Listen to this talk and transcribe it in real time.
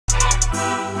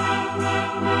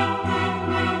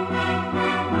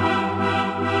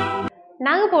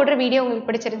நாங்க போடுற வீடியோ உங்களுக்கு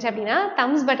பிடிச்சிருந்துச்சு அப்படின்னா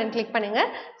தம்ஸ் பட்டன் கிளிக் பண்ணுங்க.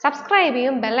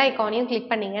 சப்ஸ்கிரைபையும் பெல் ஐகானையும்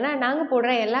கிளிக் பண்ணீங்கன்னா நாங்க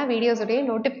போடுற எல்லா வீடியோஸோடைய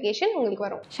நோட்டிஃபிகேஷன் உங்களுக்கு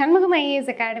வரும். ஷண்முகம் IAS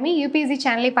Academy UPSC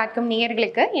சேனலை பார்க்கும்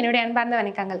நேயர்களுக்கு என்னுடைய அன்பார்ந்த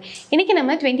வணக்கங்கள். இன்னைக்கு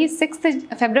நம்ம 26th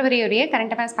February உடைய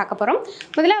கரண்ட் அஃபேர்ஸ் பார்க்க போறோம்.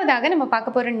 முதலாவதாக நம்ம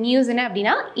பார்க்க போற நியூஸ் என்ன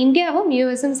அப்படின்னா, இந்தியாவும்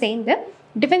யூஎஸும் சேர்ந்து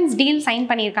டிஃபென்ஸ் டீல் சைன்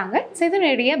பண்ணியிருக்காங்க. ஸோ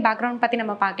இதனுடைய பேக்ரவுண்ட் பற்றி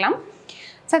நம்ம பார்க்கலாம்.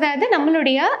 ஸோ அதாவது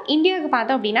நம்மளுடைய இந்தியாவுக்கு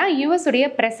பார்த்தோம் அப்படின்னா யூஎஸ் உடைய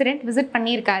பிரசிடென்ட் விசிட்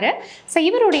பண்ணியிருக்காரு. ஸோ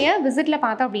இவருடைய விசிட்டில்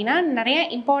பார்த்தோம் அப்படின்னா நிறைய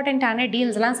இம்பார்ட்டண்ட்டான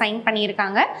டீல்ஸ்லாம் சைன்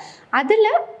பண்ணியிருக்காங்க.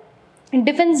 அதில்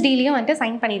டிஃபென்ஸ் டீலையும் வந்துட்டு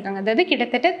சைன் பண்ணியிருக்காங்க. அதாவது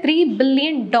கிட்டத்தட்ட $3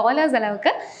 billion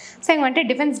அளவுக்கு ஸோ இவங்க வந்துட்டு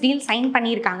டிஃபென்ஸ் டீல் சைன்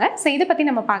பண்ணியிருக்காங்க. ஸோ இதை பற்றி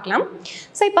நம்ம பார்க்கலாம்.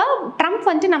 ஸோ இப்போ ட்ரம்ப்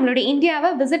வந்துட்டு நம்மளுடைய இந்தியாவை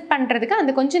விசிட் பண்ணுறதுக்கு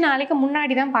அந்த கொஞ்சம் நாளைக்கு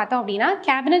முன்னாடி தான் பார்த்தோம் அப்படின்னா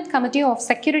கேபினட் கமிட்டி ஆஃப்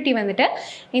செக்யூரிட்டி வந்துட்டு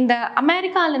இந்த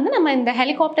அமெரிக்காவிலேருந்து நம்ம இந்த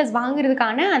ஹெலிகாப்டர்ஸ்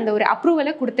வாங்குறதுக்கான அந்த ஒரு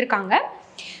அப்ரூவலை கொடுத்துருக்காங்க.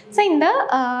 ஸோ இந்த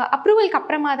அப்ரூவலுக்கு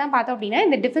அப்புறமா தான் பார்த்தோம் அப்படின்னா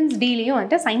இந்த டிஃபென்ஸ் டீலையும்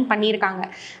வந்துட்டு சைன் பண்ணியிருக்காங்க.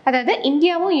 அதாவது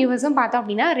இந்தியாவும் யூஎஸும் பார்த்தோம்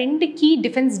அப்படின்னா 2 கீ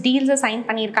டிஃபென்ஸ் டீல்ஸை சைன்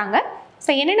பண்ணியிருக்காங்க.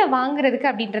 ஸோ என்னென்ன வாங்குறதுக்கு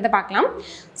அப்படின்றத பார்க்கலாம்.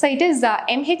 So it is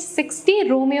MH-60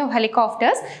 Romeo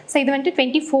helicopters. So இது வந்துட்டு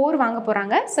 24 வாங்க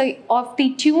போகிறாங்க. So of the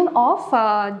tune of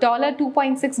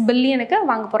 $2.6 billion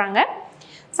வாங்க போகிறாங்க.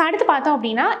 ஸோ அடுத்து பார்த்தோம்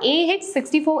அப்படின்னா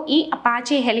AH-64E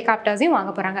அப்பாச்சே ஹெலிகாப்டர்ஸையும்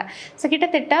வாங்க போகிறாங்க. ஸோ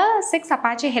கிட்டத்தட்ட 6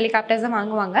 அப்பாச்சே ஹெலிகாப்டர்ஸை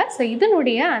வாங்குவாங்க. ஸோ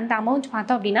இதனுடைய அந்த அமௌண்ட்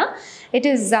பார்த்தோம் அப்படின்னா it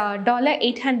is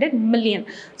 $800 million.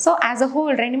 So as a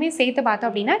whole ரெண்டுமே சேர்த்து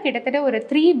பார்த்தோம் அப்படின்னா கிட்டத்தட்ட ஒரு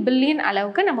 $3 billion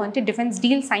அளவுக்கு நம்ம வந்துட்டு டிஃபென்ஸ்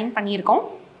டீல் சைன் பண்ணியிருக்கோம்.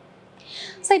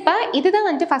 ஸோ இப்போ இதுதான்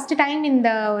வந்துட்டு ஃபஸ்ட்டு டைம் இந்த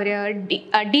ஒரு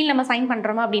டீல் நம்ம சைன்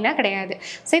பண்ணுறோமா அப்படின்னா கிடையாது.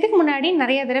 ஸோ இதுக்கு முன்னாடி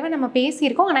நிறைய தடவை நம்ம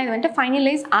பேசியிருக்கோம், ஆனால் இது வந்துட்டு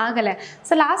ஃபைனலைஸ் ஆகலை.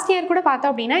 ஸோ லாஸ்ட் இயர் கூட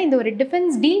பார்த்தோம் அப்படின்னா இந்த ஒரு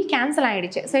டிஃபென்ஸ் டீல் கேன்சல்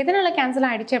ஆகிடுச்சு. ஸோ எதனால் கேன்சல்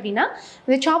ஆகிடுச்சு அப்படின்னா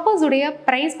இந்த சாப்பர்ஸுடைய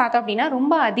ப்ரைஸ் பார்த்தோம் அப்படின்னா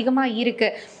ரொம்ப அதிகமாக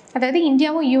இருக்குது. அதாவது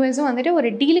இந்தியாவும் யூஎஸும் வந்துட்டு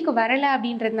ஒரு டீலுக்கு வரலை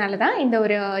அப்படின்றதுனால தான் இந்த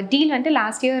ஒரு டீல் வந்துட்டு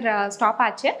லாஸ்ட் இயர் ஸ்டாப்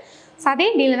ஆச்சு. ஸோ அதே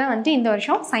டீலை தான் வந்துட்டு இந்த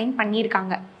வருஷம் சைன்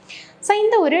பண்ணியிருக்காங்க. ஸோ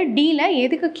இந்த ஒரு டீலை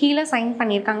எதுக்கு கீழே சைன்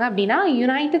பண்ணியிருக்காங்க அப்படின்னா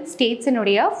யுனைடெட்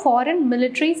ஸ்டேட்ஸினுடைய ஃபாரின்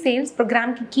மிலிட்ரி சேல்ஸ்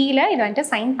ப்ரோக்ராம்க்கு கீழே இதை வந்துட்டு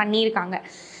சைன் பண்ணியிருக்காங்க.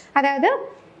 அதாவது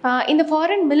இந்த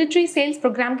ஃபாரின் மிலிட்ரி சேல்ஸ்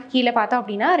ப்ரோக்ராம்க்கு கீழே பார்த்தோம்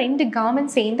அப்படின்னா 2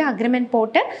 கவர்மெண்ட் சேர்ந்து அக்ரிமெண்ட்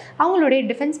போட்டு அவங்களுடைய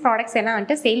டிஃபென்ஸ் ப்ராடக்ட்ஸ் எல்லாம்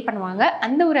வந்துட்டு சேல் பண்ணுவாங்க.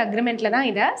 அந்த ஒரு அக்ரிமெண்ட்டில் தான்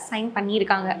இதை சைன்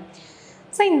பண்ணியிருக்காங்க.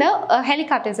 ஸோ இந்த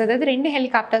ஹெலிகாப்டர்ஸ் அதாவது 2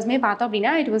 ஹெலிகாப்டர்ஸுமே பார்த்தோம்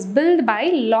அப்படின்னா it was built by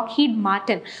Lockheed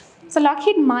Martin. So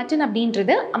Lockheed Martin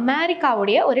அப்படின்றது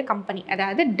அமெரிக்காவுடைய ஒரு கம்பெனி,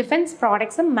 அதாவது டிஃபென்ஸ்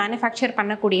ப்ராடக்ட்ஸை மேனுஃபேக்சர்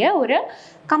பண்ணக்கூடிய ஒரு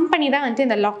கம்பெனி தான் வந்துட்டு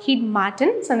இந்த லாக்ஹீட்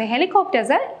மார்டின். ஸோ இந்த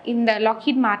ஹெலிகாப்டர்ஸை இந்த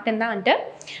லாக்ஹீட் மார்டின் தான் வந்துட்டு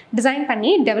டிசைன்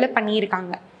பண்ணி டெவலப்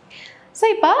பண்ணியிருக்காங்க. ஸோ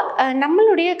இப்போ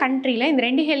நம்மளுடைய கண்ட்ரியில் இந்த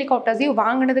 2 ஹெலிகாப்டர்ஸையும்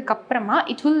வாங்கினதுக்கப்புறமா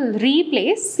it will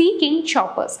replace sea king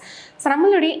choppers. So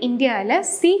நம்மளுடைய இந்தியாவில்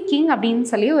சீ கிங் அப்படின்னு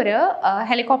சொல்லி ஒரு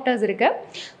ஹெலிகாப்டர்ஸ் இருக்குது.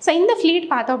 ஸோ இந்த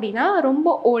ஃப்ளீட் பார்த்தோம் அப்படின்னா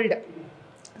ரொம்ப ஓல்டு.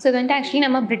 ஸோ இது வந்துட்டு ஆக்சுவலி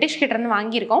நம்ம பிரிட்டிஷ் கிட்டேருந்து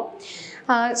வாங்கியிருக்கோம்.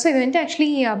 ஸோ இது வந்துட்டு actually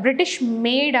British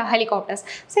mat helicopters.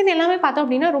 So இது எல்லாமே பார்த்தோம்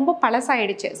அப்படின்னா ரொம்ப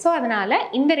பழசாயிடுச்சு. ஸோ அதனால்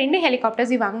இந்த 2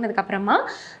 helicopters வாங்கினதுக்கப்புறமா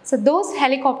so those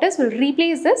helicopters will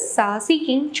replace this sea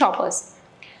king choppers.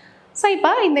 So இப்போ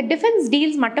இந்த டிஃபென்ஸ்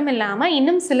டீல்ஸ் மட்டும் இல்லாமல்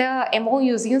இன்னும் சில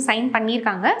MOUஸையும் சைன்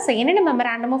பண்ணியிருக்காங்க. ஸோ என்னென்ன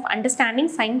மெமராண்டம் ஆஃப் அண்டர்ஸ்டாண்டிங்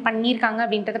சைன் பண்ணியிருக்காங்க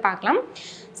அப்படின்றத பார்க்கலாம்.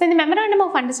 ஸோ இந்த மெமராண்டம்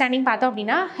ஆஃப் அண்டர்ஸ்டாண்டிங் பார்த்தோம்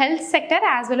அப்படின்னா health sector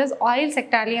as well as oil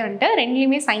செக்டார்லேயே வந்துட்டு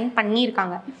 2லேயுமே சைன்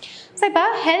பண்ணியிருக்காங்க. ஸோ இப்போ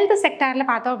ஹெல்த் செக்டாரில்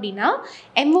பார்த்தோம் அப்படின்னா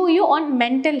MOU ஆன்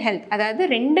மென்டல் ஹெல்த், அதாவது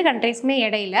 2 கண்ட்ரீஸ்க்குமே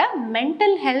இடையில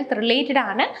மென்டல் ஹெல்த்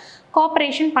ரிலேட்டடான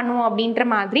கோஆப்ரேஷன் பண்ணுவோம் அப்படின்ற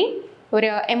மாதிரி ஒரு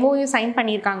MOU சைன்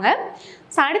பண்ணியிருக்காங்க.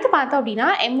 ஸோ அடுத்து பார்த்தோம் அப்படின்னா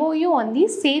MOU on the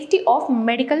safety of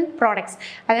medical products,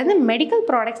 அதாவது மெடிக்கல்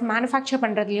ப்ராடக்ட்ஸ் மேனுஃபேக்சர்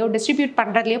பண்ணுறதுலையோ டிஸ்ட்ரிபியூட்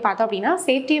பண்ணுறதுலையோ பார்த்தோம் அப்படின்னா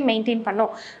சேஃப்டியை மெயின்டைன்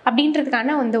பண்ணோம்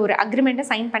அப்படின்றதுக்கான ஒரு அக்ரிமெண்ட்டை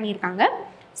சைன் பண்ணியிருக்காங்க.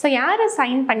 ஸோ யார்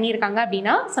சைன் பண்ணியிருக்காங்க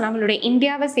அப்படின்னா ஸோ நம்மளுடைய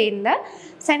இந்தியாவை சேர்ந்த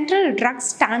central drug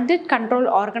standard control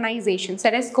organisation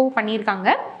SEDESCO பண்ணியிருக்காங்க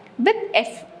with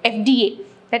FDA,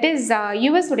 that is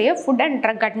US உடைய ஃபுட் அண்ட்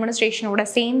ட்ரக் அட்மினிஸ்ட்ரேஷனோட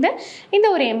சேர்ந்து இந்த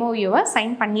ஒரு MOUவை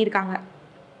சைன் பண்ணியிருக்காங்க.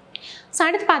 ஸோ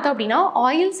அடுத்து பார்த்தோம் அப்படின்னா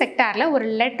ஆயில் செக்டாரில் ஒரு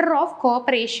லெட்டர் ஆஃப்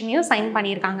கோஆப்ரேஷனையும் சைன்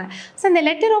பண்ணியிருக்காங்க. ஸோ இந்த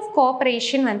லெட்டர் ஆஃப்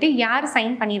கோஆப்ரேஷன் வந்துட்டு யார்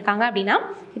சைன் பண்ணியிருக்காங்க அப்படின்னா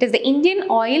it is the Indian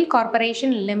oil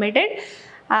corporation limited.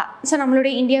 So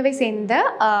நம்மளுடைய இந்தியாவை சேர்ந்த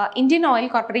இந்தியன் ஆயில்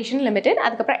கார்பரேஷன் லிமிடெட்,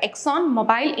 அதுக்கப்புறம் exon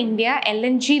mobile India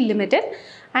LNG limited,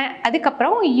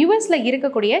 அதுக்கப்புறம் யூஎஸில்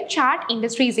இருக்கக்கூடிய சார்ட்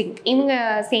இண்டஸ்ட்ரீஸ் இவங்க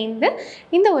சேர்ந்து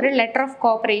இந்த ஒரு லெட்டர் ஆஃப்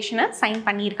கோஆப்ரேஷனை சைன்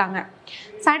பண்ணியிருக்காங்க.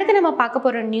 ஸோ அடுத்து நம்ம பார்க்க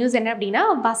போகிற நியூஸ் என்ன அப்படின்னா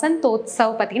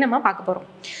வசந்தோத்சவ் பற்றி நம்ம பார்க்க போகிறோம்.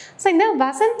 ஸோ இந்த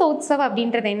வசந்தோத்சவ்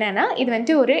அப்படின்றது என்னென்னா இது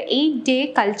வந்துட்டு ஒரு 8-day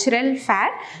கல்ச்சுரல்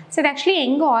ஃபேர். ஸோ இது ஆக்சுவலி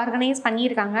எங்கே ஆர்கனைஸ்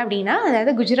பண்ணியிருக்காங்க அப்படின்னா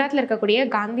அதாவது குஜராத்தில் இருக்கக்கூடிய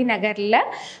காந்தி நகரில்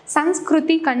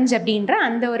சன்ஸ்கிருதி கஞ்ச் அப்படின்ற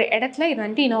அந்த ஒரு இடத்துல இது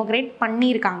வந்துட்டு இனாக்ரேட்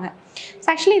பண்ணியிருக்காங்க. ஸோ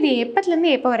ஆக்சுவலி இது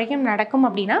எப்போத்துலேருந்து எப்போ வரைக்கும் நடக்கும்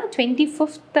அப்படின்னா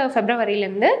 25th 5th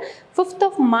ஃபெப்ரவரியிலேருந்து 5th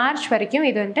of March வரைக்கும்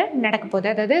இது வந்துட்டு நடக்க போகுது.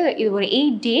 அதாவது இது ஒரு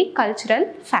 8-day கல்ச்சுரல்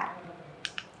ஃபேர்.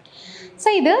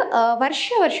 ஸோ இது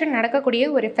வருஷம் நடக்கக்கூடிய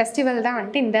ஒரு ஃபெஸ்டிவல் தான்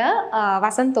வந்துட்டு இந்த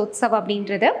வசந்தோத்சவ்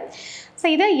அப்படின்றது. ஸோ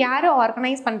இதை யார்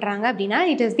ஆர்கனைஸ் பண்ணுறாங்க அப்படின்னா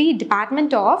it is the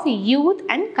department of youth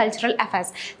and cultural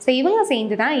affairs. So இவங்க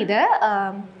சேர்ந்து தான்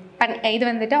இது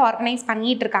வந்துட்டு ஆர்கனைஸ்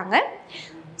பண்ணிகிட்டு இருக்காங்க.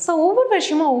 ஸோ ஒவ்வொரு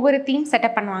வருஷமும் ஒவ்வொரு தீம்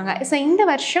செட்டப் பண்ணுவாங்க. ஸோ இந்த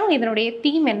வருஷம் இதனுடைய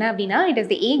தீம் என்ன அப்படின்னா it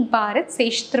is the Ek Bharat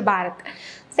சேஷ்த்ர Bharat.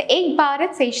 So ஏக்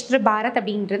பாரத் சேஷ்த்ர பாரத்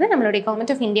அப்படின்றது நம்மளுடைய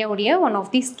கவர்மெண்ட் ஆஃப் இந்தியாவுடைய one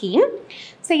of the scheme.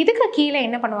 So இதுக்கு கீழே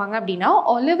என்ன பண்ணுவாங்க அப்படின்னா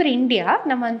ஆல் ஓவர் இந்தியா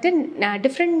நம்ம வந்துட்டு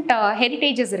டிஃப்ரெண்ட்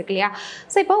ஹெரிட்டேஜஸ் இருக்கு இல்லையா.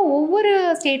 ஸோ இப்போ ஒவ்வொரு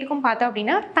ஸ்டேட்டுக்கும் பார்த்தோம்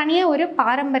அப்படின்னா தனியாக ஒரு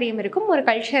பாரம்பரியம் இருக்கும், ஒரு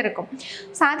கல்ச்சர் இருக்கும்.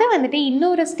 ஸோ அதை வந்துட்டு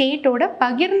இன்னொரு ஸ்டேட்டோட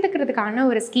பகிர்ந்துக்கிறதுக்கான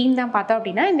ஒரு ஸ்கீம் தான் பார்த்தோம்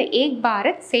அப்படின்னா இந்த ஏக்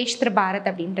பாரத் சேஷ்த்ர பாரத்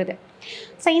அப்படின்றது.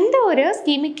 ஸோ இந்த ஒரு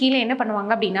ஸ்கீமுக்கு கீழே என்ன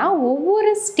பண்ணுவாங்க அப்படின்னா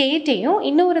ஒவ்வொரு ஸ்டேட்டையும்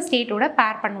இன்னொரு ஸ்டேட்டோட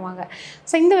பேர் பண்ணுவாங்க.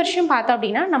 ஸோ இந்த வருஷம் பார்த்தோம்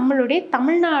அப்படின்னா நம்மளுடைய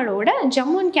தமிழ்நாடோட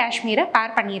ஜம்மு அண்ட் காஷ்மீரை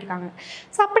பேர் பண்ணியிருக்காங்க.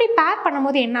 ஸோ அப்படி பேர்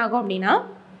பண்ணும்போது என்ன ஆகும் அப்படின்னா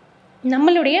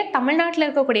நம்மளுடைய தமிழ்நாட்டில்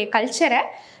இருக்கக்கூடிய கல்ச்சரை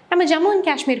நம்ம ஜம்மு அண்ட்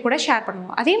காஷ்மீர் கூட ஷேர்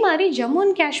பண்ணுவோம். அதே மாதிரி ஜம்மு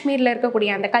அண்ட் காஷ்மீரில் இருக்கக்கூடிய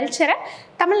அந்த கல்ச்சரை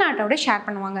தமிழ்நாட்டோட ஷேர்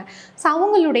பண்ணுவாங்க. ஸோ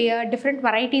அவங்களுடைய டிஃப்ரெண்ட்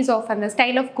வெரைட்டிஸ் ஆஃப் அந்த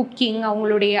ஸ்டைல் ஆஃப் குக்கிங்,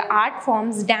 அவங்களுடைய ஆர்ட்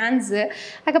ஃபார்ம்ஸ், டான்ஸு,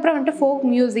 அதுக்கப்புறம் வந்துட்டு ஃபோக்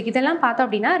மியூசிக் இதெல்லாம் பார்த்தோம்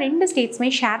அப்படின்னா 2 ஸ்டேட்ஸுமே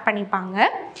ஷேர் பண்ணிப்பாங்க.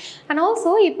 அண்ட்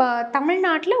ஆல்சோ இப்போ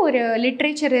தமிழ்நாட்டில் ஒரு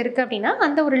லிட்ரேச்சர் இருக்குது அப்படின்னா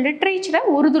அந்த ஒரு லிட்ரேச்சரை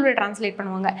உருதுவில் ட்ரான்ஸ்லேட்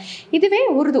பண்ணுவாங்க. இதுவே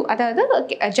உருது, அதாவது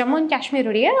Jammu and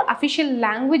காஷ்மீருடைய official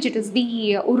language it is the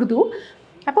Urdu.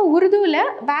 அப்போ உருதுவில்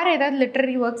வேறு ஏதாவது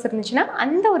லிட்ரரி ஒர்க்ஸ் இருந்துச்சுன்னா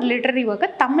அந்த ஒரு லிட்ரரி ஒர்க்கை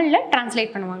தமிழில்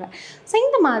ட்ரான்ஸ்லேட் பண்ணுவாங்க. ஸோ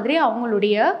இந்த மாதிரி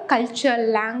அவங்களுடைய கல்ச்சர்,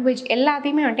 லாங்குவேஜ்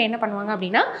எல்லாத்தையுமே வந்துட்டு என்ன பண்ணுவாங்க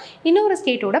அப்படின்னா இன்னொரு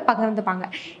ஸ்டேட்டோட பகிர்ந்துப்பாங்க.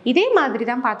 இதே மாதிரி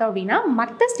தான் பார்த்தோம் அப்படின்னா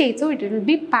மற்ற ஸ்டேட்ஸும் it will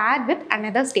be bird with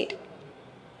another state.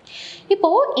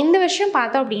 இப்போது இந்த வருஷம்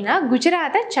பார்த்தோம் அப்படின்னா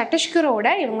குஜராத்தை சத்தீஸ்கரோட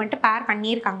இவங்க வந்துட்டு பேர்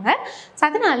பண்ணியிருக்காங்க. ஸோ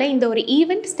அதனால் இந்த ஒரு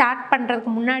ஈவெண்ட் ஸ்டார்ட்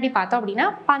பண்ணுறதுக்கு முன்னாடி பார்த்தோம் அப்படின்னா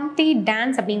பந்தி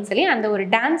டான்ஸ் அப்படின்னு சொல்லி அந்த ஒரு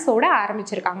டான்ஸோடு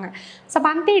ஆரம்பிச்சிருக்காங்க. ஸோ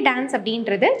பந்தி டான்ஸ்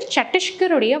அப்படின்றது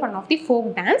சத்தீஸ்கருடைய one of the folk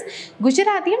dance.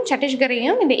 குஜராத்தையும்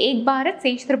சத்தீஸ்கரையும் இந்த ஏக் பாரத்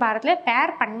சேஷ்த்ர பாரத்தில்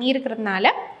பேர்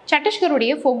பண்ணியிருக்கிறதுனால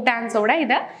சத்தீஸ்கருடைய ஃபோக் டான்ஸோட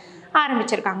இதை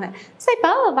ஆரம்பிச்சிருக்காங்க. ஸோ இப்போ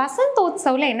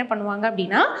வசந்தோத்சவில் என்ன பண்ணுவாங்க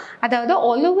அப்படின்னா அதாவது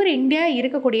ஆல் ஓவர் இந்தியா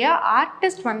இருக்கக்கூடிய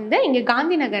ஆர்டிஸ்ட் வந்து இங்கே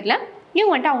காந்தி நகரில்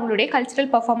இவங்க வந்துட்டு அவங்களுடைய கல்ச்சுரல்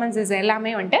பர்ஃபார்மன்ஸஸ்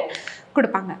எல்லாமே வந்துட்டு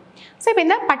கொடுப்பாங்க. ஸோ இப்போ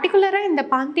இந்த பர்டிகுலராக இந்த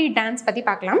பாந்தி டான்ஸ் பற்றி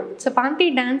பார்க்கலாம். ஸோ பாந்தி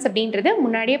டான்ஸ் அப்படின்றது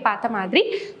முன்னாடியே பார்த்த மாதிரி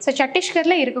ஸோ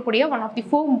சத்தீஸ்கரில் இருக்கக்கூடிய one of the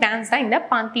folk dance தான் இந்த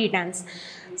பாந்தி டான்ஸ்.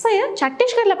 ஸோ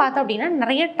சத்தீஸ்கரில் பார்த்தோம் அப்படின்னா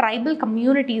நிறைய ட்ரைபல்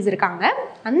கம்யூனிட்டிஸ் இருக்காங்க.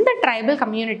 அந்த tribal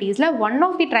கம்யூனிட்டிஸில் one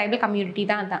of the tribal community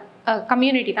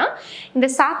தான் இந்த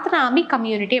சாத்னாமி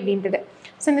கம்யூனிட்டி அப்படின்றது.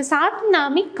 ஸோ இந்த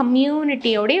சாத்னாமி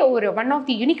கம்யூனிட்டியோடைய ஒரு one of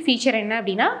the unique feature என்ன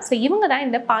அப்படின்னா ஸோ இவங்க தான்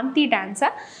இந்த பாந்தி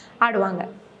டான்ஸை ஆடுவாங்க.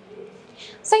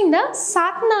 ஸோ இந்த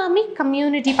சாத்னாமி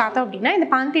கம்யூனிட்டி பார்த்தோம் அப்படின்னா இந்த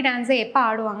பாந்தி டான்ஸை எப்போ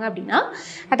ஆடுவாங்க அப்படின்னா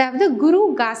அதாவது குரு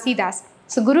காசிதாஸ்.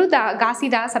 ஸோ குரு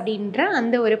காசிதாஸ் அப்படின்ற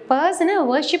அந்த ஒரு பர்சனை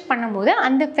வர்ஷிப் பண்ணும்போது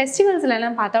அந்த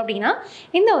ஃபெஸ்டிவல்ஸ்லாம் பார்த்தோம் அப்படின்னா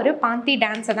இந்த ஒரு பாந்தி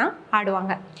டான்ஸை தான்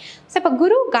ஆடுவாங்க. ஸோ இப்போ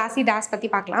குரு காசிதாஸ் பற்றி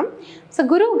பார்க்கலாம். ஸோ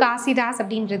குரு காசிதாஸ்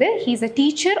அப்படின்றது he is a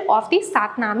teacher of the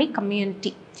சாத்னாமி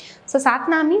community. So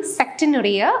சாத்னாமி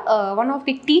செக்டினுடைய one of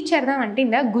the teacher தான் வந்துட்டு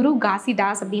இந்த குரு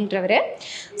காசிதாஸ் அப்படின்றவர்.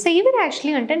 ஸோ இவர்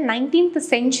ஆக்சுவலி வந்துட்டு 19th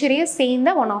century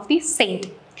சேர்ந்த one of the saint.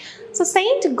 So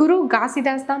Saint குரு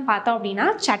காசிதாஸ் தான் பார்த்தோம் அப்படின்னா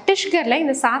சத்தீஸ்கரில்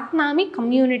இந்த சாத்னாமி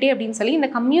கம்யூனிட்டி அப்படின்னு சொல்லி இந்த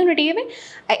கம்யூனிட்டியவே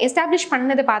எஸ்டாப்ளிஷ்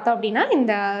பண்ணது பார்த்தோம் அப்படின்னா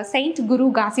இந்த செயின்ட் குரு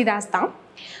காசிதாஸ் தான்.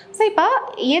 ஸோ இப்போ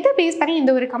எதை பேஸ் பண்ணி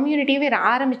இந்த ஒரு கம்யூனிட்டியவே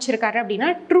ஆரம்பிச்சிருக்காரு அப்படின்னா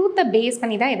ட்ரூத்தை பேஸ்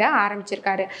பண்ணி தான் இதை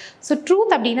ஆரம்பிச்சிருக்காரு. ஸோ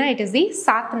ட்ரூத் அப்படின்னா it is the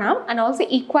சாத்னாம் and also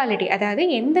equality, அதாவது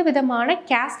எந்த விதமான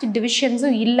கேஸ்ட்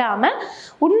டிவிஷன்ஸும் இல்லாமல்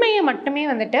உண்மையை மட்டுமே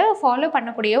வந்துட்டு ஃபாலோ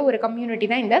பண்ணக்கூடிய ஒரு கம்யூனிட்டி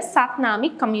தான் இந்த சாத்னாமி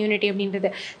கம்யூனிட்டி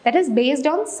அப்படின்றது. தட் இஸ் பேஸ்ட்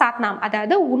ஆன் சாத்னாம்,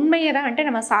 அதாவது உண்மையை தான் வந்துட்டு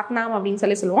நம்ம சாத்னாம் அப்படின்னு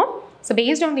சொல்லுவோம். So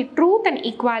based on the truth and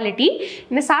equality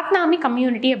இந்த சாத்னாமி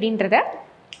கம்யூனிட்டி அப்படின்றத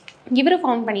இவர்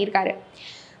ஃபவுண்ட் பண்ணியிருக்காரு.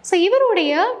 ஸோ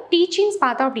இவருடைய டீச்சிங்ஸ்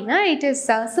பார்த்தோம் அப்படின்னா it is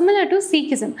similar to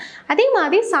Sikhism. அதே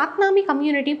மாதிரி சாத்னாமி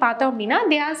கம்யூனிட்டி பார்த்தோம் அப்படின்னா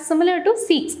they are similar to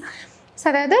seeks. So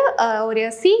அதாவது ஒரு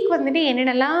சீக் வந்துட்டு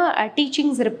என்னென்னலாம்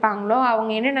டீச்சிங்ஸ் இருப்பாங்களோ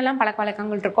அவங்க என்னென்னலாம் பழக்க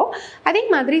வழக்கங்கள் இருக்கோ அதே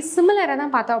மாதிரி சிமிலராக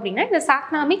தான் பார்த்தோம் அப்படின்னா இந்த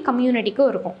சாத்னாமி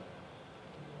கம்யூனிட்டிக்கும் இருக்கும்.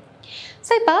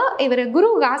 ஸோ இப்போ இவர் குரு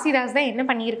காசிதாஸ் தான் என்ன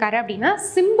பண்ணியிருக்காரு அப்படின்னா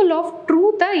சிம்பிள் ஆஃப்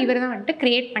ட்ரூத்தை இவர் தான் வந்துட்டு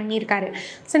க்ரியேட் பண்ணியிருக்காரு.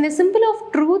 ஸோ இந்த சிம்பிள் ஆஃப்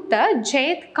ட்ரூத்தை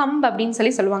ஜெயத் கம்ப் அப்படின்னு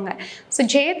சொல்லுவாங்க. ஸோ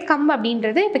ஜெயத் கம்ப்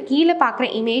அப்படின்றது இப்போ கீழே பார்க்குற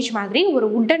இமேஜ் மாதிரி ஒரு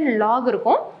உடன் லாக்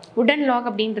இருக்கும். உடன் லாக்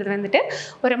அப்படின்றது வந்துட்டு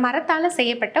ஒரு மரத்தால்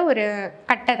செய்யப்பட்ட ஒரு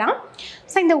கட்டை தான்.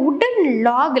 ஸோ இந்த உடன்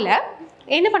லாகில்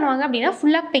என்ன பண்ணுவாங்க அப்படின்னா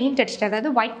ஃபுல்லாக பெயிண்ட் அடிச்சுட்டு, அதாவது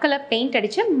ஒயிட் கலர் பெயிண்ட்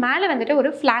அடித்து மேலே வந்துட்டு ஒரு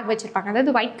ஃப்ளாக் வச்சுருப்பாங்க,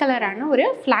 அதாவது ஒயிட் கலரான ஒரு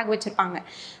ஃப்ளாக் வச்சுருப்பாங்க.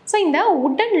 ஸோ இந்த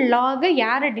வுட்டன் லாகை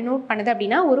யாரை டினோட் பண்ணுது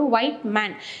அப்படின்னா ஒரு ஒயிட்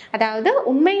மேன், அதாவது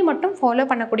உண்மையை மட்டும் ஃபாலோ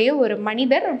பண்ணக்கூடிய ஒரு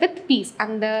மனிதர் வித் பீஸ்.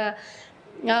 அந்த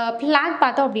ஃப்ளாக்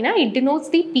பார்த்தோம் அப்படின்னா it denotes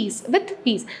the piece with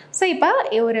piece. So இப்போ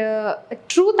ஒரு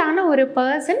ட்ரூத்தான ஒரு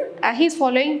பர்சன் ஹீஸ்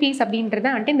ஃபாலோயிங் பீஸ்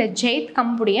அப்படின்றது வந்துட்டு இந்த ஜெயத்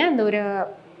கம்புடைய அந்த ஒரு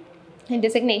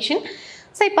டெசிக்னேஷன்.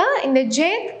 ஸோ இப்போ இந்த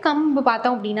ஜெயத் கம்பு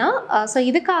பார்த்தோம் அப்படின்னா ஸோ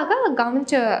இதுக்காக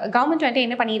கவர்மெண்ட் வந்துட்டு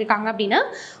என்ன பண்ணியிருக்காங்க அப்படின்னா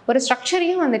ஒரு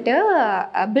ஸ்ட்ரக்சரையும் வந்துட்டு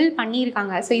பில்ட்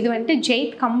பண்ணியிருக்காங்க. ஸோ இது வந்துட்டு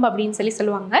ஜெயத் கம்ப் அப்படின்னு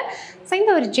சொல்லுவாங்க. ஸோ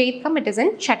இந்த ஒரு Jayath கம்ப் it is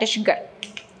in Chhattisgarh.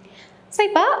 So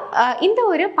இப்போ இந்த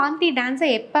ஒரு பாந்தி டான்ஸை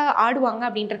எப்போ ஆடுவாங்க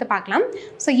அப்படின்றத பார்க்கலாம்.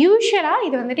 ஸோ யூஸ்வலாக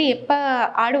இது வந்துட்டு எப்போ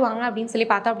ஆடுவாங்க அப்படின்னு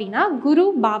பார்த்தோம் அப்படின்னா குரு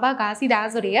பாபா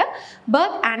காசிதாஸுடைய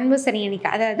பர்த் ஆனிவர்சரி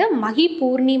அன்னைக்கு, அதாவது மகி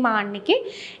பூர்ணிமா அன்னைக்கு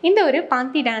இந்த ஒரு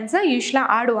பாந்தி டான்ஸை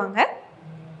யூஸ்வலாக ஆடுவாங்க.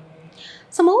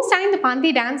 ஸோ மோஸ்ட் டைம் இந்த பாந்தி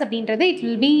டான்ஸ் அப்படின்றது it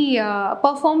will be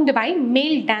performed by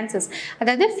மேல் டான்சஸ்,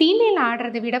 அதாவது ஃபீமேல்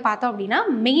ஆடுறதை விட பார்த்தோம் அப்படின்னா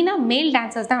மெயினாக மேல்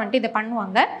டான்சஸ் தான் வந்துட்டு இதை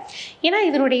பண்ணுவாங்க. ஏன்னா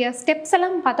இதனுடைய ஸ்டெப்ஸ்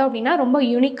எல்லாம் பார்த்தோம் அப்படின்னா ரொம்ப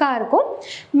யூனிக்காக இருக்கும்,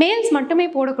 மேல்ஸ் மட்டுமே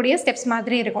போடக்கூடிய ஸ்டெப்ஸ்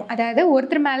மாதிரி இருக்கும், அதாவது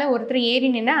ஒருத்தர் மேலே ஒருத்தர்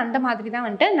ஏறி நின்று அந்த மாதிரி தான்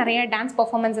வந்துட்டு நிறைய டான்ஸ்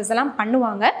பர்ஃபார்மன்ஸஸ் எல்லாம்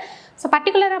பண்ணுவாங்க. ஸோ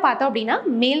பர்டிகுலராக பார்த்தோம் அப்படின்னா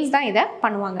மேல்ஸ் தான் இதை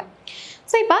பண்ணுவாங்க.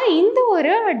 ஸோ இப்போ இந்த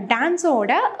ஒரு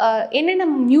டான்ஸோட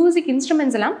என்னென்ன மியூசிக்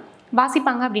இன்ஸ்ட்ருமெண்ட்ஸ் எல்லாம்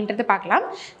வாசிப்பாங்க அப்படின்றது பார்க்கலாம்.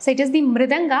 ஸோ இட் இஸ் தி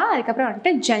மிருதங்கா, அதுக்கப்புறம்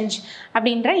வந்துட்டு ஜஞ்ச்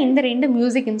அப்படின்ற இந்த 2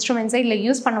 மியூசிக் இன்ஸ்ட்ருமெண்ட்ஸை இதில்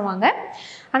யூஸ் பண்ணுவாங்க.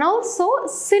 அண்ட் ஆல்சோ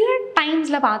சில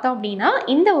டைம்ஸில் பார்த்தோம் அப்படின்னா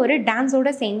இந்த ஒரு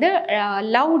டான்ஸோடு சேர்ந்து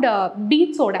லவுட்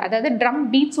பீட்ஸோட, அதாவது ட்ரம்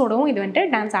பீட்ஸோடவும் இது வந்துட்டு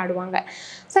டான்ஸ் ஆடுவாங்க.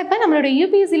 ஸோ இப்போ நம்மளோட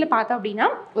யூபிஎஸ்சியில் பார்த்தோம் அப்படின்னா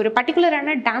ஒரு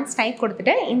பர்டிகுலரான டான்ஸ் டைப்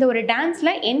கொடுத்துட்டு இந்த ஒரு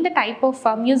டான்ஸில் எந்த type of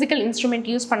musical instrument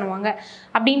use பண்ணுவாங்க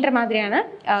அப்படின்ற மாதிரியான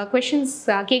கொஷின்ஸ்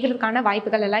கேட்குறதுக்கான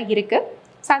வாய்ப்புகள் எல்லாம் இருக்குது.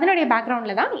 ஸோ அதனுடைய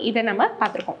பேக்ரவுண்டில் தான் இதை நம்ம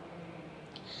பார்த்துருக்கோம்.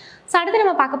 ஸோ அடுத்து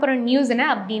நம்ம பார்க்க போகிற நியூஸ் என்ன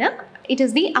அப்படின்னா it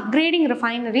is the upgrading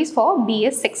refineries for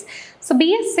BS6. So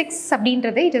BS6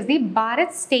 அப்படின்றது it is the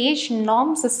Bharat stage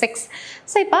norms 6.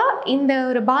 So இப்போ இந்த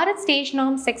ஒரு பாரத் ஸ்டேஜ்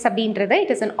நார்ம்ஸ் 6 அப்படின்றது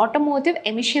it is an automotive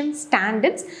emission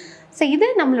standards. So இது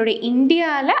நம்மளுடைய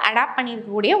இந்தியாவில் அடாப்ட்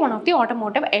பண்ணியிருக்கக்கூடிய one of the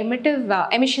automotive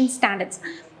emission standards.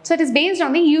 So it is based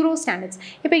on the euro standards.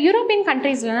 இப்போ யூரோப்பியன்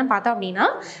கண்ட்ரீஸ்லாம் பார்த்தோம் அப்படின்னா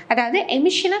அதாவது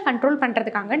எமிஷனை கண்ட்ரோல்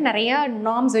பண்ணுறதுக்காக நிறையா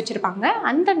நார்ம்ஸ் வச்சுருப்பாங்க.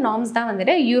 அந்த நார்ம்ஸ் தான்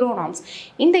வந்துட்டு யூரோ நார்ம்ஸ்.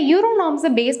 இந்த யூரோ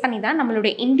நார்ம்ஸை பேஸ் பண்ணி தான்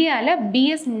நம்மளுடைய இந்தியாவில்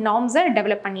BS நார்ம்ஸை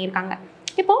டெவலப் பண்ணியிருக்காங்க.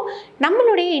 இப்போது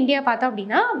நம்மளுடைய இந்தியா பார்த்தோம்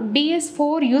அப்படின்னா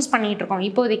BS4 யூஸ் பண்ணிகிட்ருக்கோம்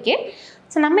இப்போதைக்கு.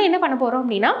 ஸோ நம்ம என்ன பண்ண போகிறோம்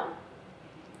அப்படின்னா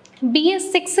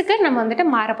BS6க்கு நம்ம வந்துட்டு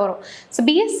மாற போகிறோம். ஸோ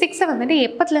BS6 வந்துட்டு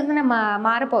எப்போத்துலேருந்து நம்ம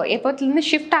எப்போத்துலேருந்து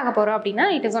ஷிஃப்ட் ஆக போகிறோம் அப்படின்னா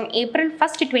இட் இஸ் ஆன் April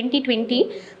 1, 2020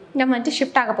 நம்ம வந்துட்டு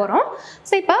ஷிஃப்ட் ஆக போகிறோம்.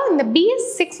 ஸோ இப்போ இந்த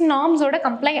BS6 நார்ம்ஸோட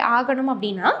கம்ப்ளை ஆகணும்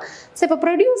அப்படின்னா ஸோ இப்போ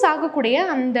ப்ரொடியூஸ் பண்ணக்கூடிய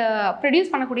அந்த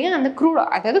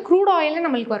அதாவது க்ரூட் ஆயில்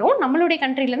நம்மளுக்கு வரும், நம்மளுடைய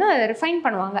கண்ட்ரிலேருந்து அதை ரிஃபைன்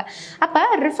பண்ணுவாங்க. அப்போ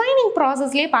ரிஃபைனிங்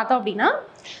ப்ராசஸ்லேயே பார்த்தோம் அப்படின்னா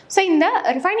ஸோ இந்த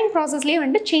ரிஃபைனிங் ப்ராசஸ்லேயே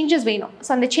வந்துட்டு சேஞ்சஸ் வேணும்.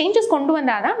 ஸோ அந்த சேஞ்சஸ் கொண்டு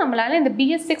வந்தால் தான் நம்மளால் இந்த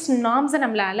BS6 நார்ம்ஸை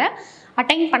நம்மளால்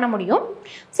அட்டைன் பண்ண முடியும்.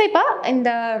 ஸோ இப்போ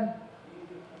இந்த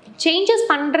சேஞ்சஸ்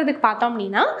பண்ணுறதுக்கு பார்த்தோம்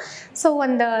அப்படின்னா ஸோ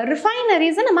அந்த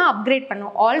ரிஃபைனரிஸை நம்ம அப்கிரேட்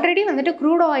பண்ணோம். ஆல்ரெடி வந்துட்டு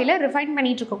க்ரூட் ஆயிலை ரிஃபைன்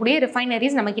பண்ணிகிட்டு இருக்கக்கூடிய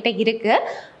ரிஃபைனரிஸ் நம்மக்கிட்ட இருக்குது.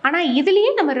 ஆனால்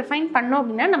இதுலேயே நம்ம ரிஃபைன் பண்ணோம்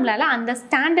அப்படின்னா நம்மளால் அந்த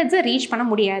ஸ்டாண்டர்ட்ஸை ரீச் பண்ண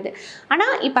முடியாது.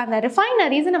 ஆனால் இப்போ அந்த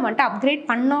ரிஃபைனரிஸை நம்ம வந்துட்டு அப்கிரேட்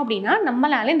பண்ணோம் அப்படின்னா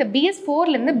நம்மளால் இந்த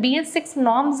BS4லேருந்து BS6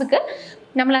 நார்ம்ஸுக்கு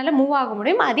நம்மளால் மூவ் ஆக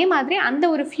முடியும். அதே மாதிரி அந்த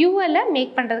ஒரு ஃபியூவலை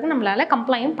மேக் பண்ணுறதுக்கு நம்மளால்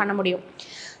கம்ப்ளையும் பண்ண முடியும்.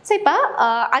 ஸோ இப்போ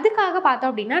அதுக்காக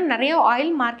பார்த்தோம் அப்படின்னா நிறைய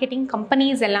ஆயில் மார்க்கெட்டிங்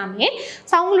கம்பெனிஸ் எல்லாமே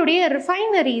ஸோ அவங்களுடைய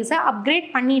ரிஃபைனரிஸை அப்கிரேட்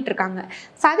பண்ணிகிட்ருக்காங்க.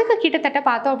 ஸோ அதுக்கு கிட்டத்தட்ட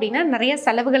பார்த்தோம் அப்படின்னா நிறைய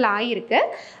செலவுகள் ஆகிருக்கு.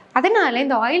 அதனால்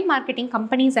இந்த ஆயில் மார்க்கெட்டிங்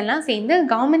கம்பெனிஸ் எல்லாம் சேர்ந்து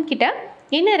கவர்மெண்ட் கிட்ட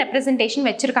என்ன ரெப்ரசன்டேஷன்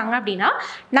வச்சுருக்காங்க அப்படின்னா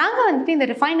நாங்கள் வந்துட்டு இந்த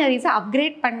ரிஃபைனரிஸை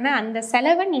அப்கிரேட் பண்ண அந்த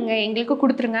செலவை நீங்கள் எங்களுக்கு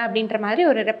கொடுத்துருங்க அப்படின்ற மாதிரி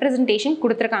ஒரு ரெப்ரசன்டேஷன்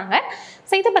கொடுத்துருக்காங்க.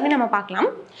 ஸோ இதை பற்றி நம்ம பார்க்கலாம்.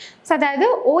 ஸோ அதாவது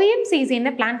OMCs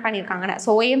என்ன பிளான் பண்ணியிருக்காங்கன்னா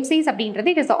ஸோ OMCs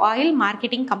அப்படின்றது it is oil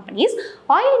marketing companies.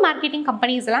 Oil marketing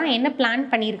கம்பெனிஸ்லாம் என்ன பிளான்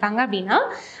பண்ணியிருக்காங்க அப்படின்னா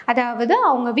அதாவது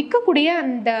அவங்க விற்கக்கூடிய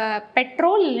அந்த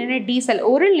பெட்ரோல் இல்லைன்னா டீசல்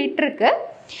 1 லிட்டருக்கு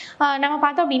நம்ம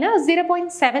பார்த்தோம் அப்படின்னா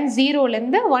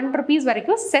 0.70லேருந்து 1 rupees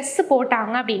வரைக்கும் செஸ்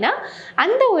போட்டாங்க அப்படின்னா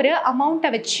அந்த ஒரு அமௌண்ட்டை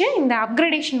வச்சு இந்த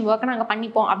அப்கிரேடேஷன் ஒர்க்கை நாங்கள்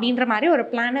பண்ணிப்போம் அப்படின்ற மாதிரி ஒரு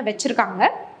பிளானை வச்சுருக்காங்க.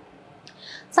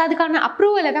 ஸோ அதுக்கான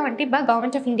அப்ரூவலை தான் வந்துட்டு இப்போ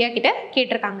கவர்மெண்ட் ஆஃப் இந்தியா கிட்ட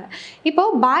கேட்டிருக்காங்க.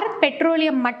 இப்போது பாரத்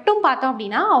பெட்ரோலியம் மட்டும் பார்த்தோம்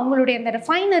அப்படின்னா அவங்களுடைய அந்த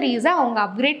ரிஃபைனரிஸை அவங்க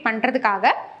அப்கிரேட்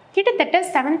பண்ணுறதுக்காக கிட்டத்தட்ட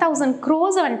 7,000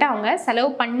 crores வந்துட்டு அவங்க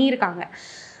செலவு பண்ணியிருக்காங்க.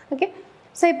 ஓகே,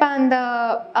 ஸோ இப்போ அந்த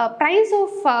price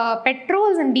of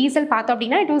petrols and diesel பார்த்தோம்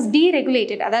அப்படின்னா இட் வாஸ்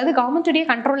டீரெகுலேட்டட், அதாவது கவர்மெண்ட்டுடைய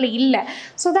கண்ட்ரோலில் இல்லை.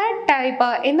 ஸோ தட் இப்போ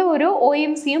எந்த ஒரு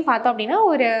ஓஎம்சியும் பார்த்தோம் அப்படின்னா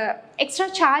ஒரு எக்ஸ்ட்ரா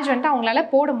சார்ஜ் வந்துட்டு அவங்களால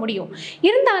போட முடியும்.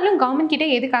 இருந்தாலும் கவர்மெண்ட் கிட்ட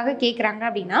எதுக்காக கேட்குறாங்க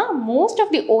அப்படின்னா மோஸ்ட்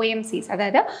ஆஃப் தி ஓஎம்சிஸ்,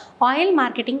 அதாவது ஆயில்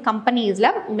மார்க்கெட்டிங்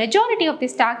கம்பெனிஸில் மெஜாரிட்டி ஆஃப் தி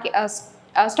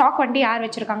ஸ்டாக் வந்துட்டு யார்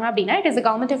வச்சுருக்காங்க அப்படின்னா it is the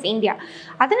government of India.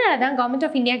 அதனால தான் கவர்மெண்ட்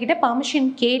ஆஃப் இந்தியா கிட்ட பர்மிஷன்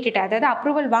கேட்டுட்டு, அதாவது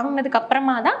அப்ரூவல் வாங்கினதுக்கு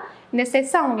அப்புறமா தான் இந்த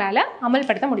செஸ் அவங்களால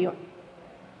அமல்படுத்த முடியும்.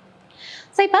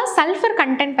 ஸோ இப்போ சல்ஃபர்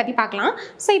கண்டென்ட் பற்றி பார்க்கலாம்.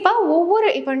 ஸோ இப்போ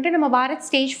இப்போ வந்துட்டு நம்ம பாரத்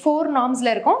ஸ்டேஜ் 4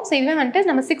 நார்ம்ஸில் இருக்கோம். ஸோ இதுவே வந்துட்டு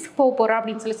நம்ம 6 போக போகிறோம்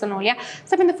அப்படின்னு சொல்லி சொன்னோம் இல்லையா.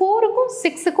 ஸோ இப்போ இந்த 4க்கும்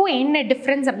 6க்கும் என்ன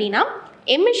டிஃப்ரென்ஸ் அப்படின்னா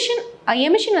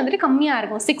எமிஷன் வந்துட்டு கம்மியாக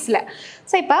இருக்கும் 6ல்.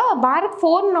 ஸோ இப்போ பாரத்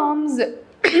 4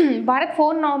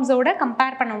 நார்ம்ஸோட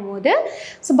கம்பேர் பண்ணும்போது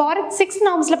ஸோ பாரத் 6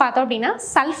 நார்ம்ஸில் பார்த்தோம் அப்படின்னா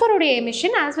சல்ஃபருடைய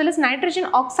emission as well as nitrogen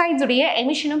ஆக்சைட்ஸுடைய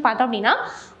எமிஷனும் பார்த்தோம் அப்படின்னா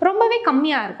ரொம்பவே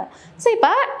கம்மியாக இருக்கும். ஸோ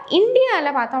இப்போ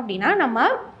இந்தியாவில் பார்த்தோம் அப்படின்னா நம்ம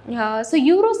so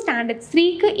euro standard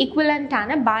 3க்கு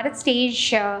ஈக்குவலண்ட்டான Bharat stage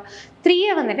 3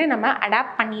 வந்துட்டு நம்ம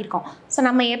அடாப்ட் பண்ணியிருக்கோம். ஸோ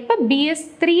நம்ம எப்போ BS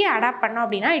 3 அடாப்ட் பண்ணோம்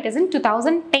அப்படின்னா இட் இஸ் இன்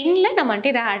 2010 நம்ம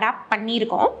வந்துட்டு இதை அடாப்ட்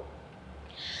பண்ணியிருக்கோம்.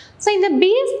 ஸோ இந்த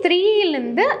BS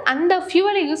 3லேருந்து அந்த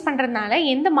ஃபியூவலை யூஸ் பண்ணுறதுனால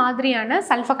எந்த மாதிரியான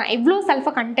எவ்வளோ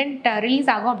சல்ஃபர் கண்டென்ட் ரிலீஸ்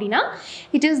ஆகும் அப்படின்னா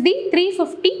இட் இஸ் தி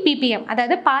 350 ppm,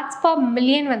 அதாவது பார்ட்ஸ் பர்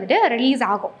மில்லியன் வந்துட்டு ரிலீஸ்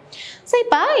ஆகும். ஸோ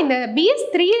இப்போ இந்த BS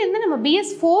 3லேருந்து நம்ம BS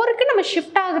 4க்கு நம்ம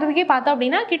ஷிஃப்ட் ஆகுறதுக்கே பார்த்தோம்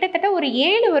அப்படின்னா கிட்டத்தட்ட ஒரு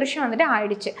 7 வருஷம் வந்துட்டு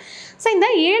ஆயிடுச்சு. ஸோ இந்த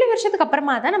 7 வருஷத்துக்கு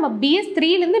அப்புறமா தான் நம்ம BS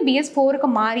 3லேருந்து BS 4க்கு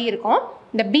மாறி இருக்கோம்.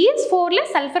 இந்த BS 4ல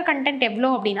சல்ஃபர் கண்டென்ட் எவ்வளோ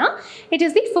அப்படின்னா it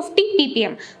is the 50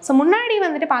 ppm. So முன்னாடி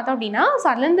வந்துட்டு பார்த்தோம் அப்படின்னா ஸோ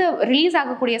அதுலேருந்து ரிலீஸ்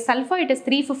ஆகக்கூடிய sulphur it is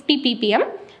 350 ppm.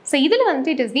 So இதில்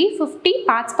வந்துட்டு it is the 50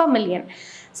 parts per million.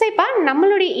 So இப்போ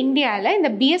நம்மளுடைய இந்தியாவில் இந்த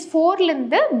BS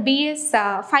 4லேருந்து BS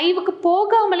 5க்கு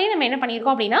போகாமலே நம்ம என்ன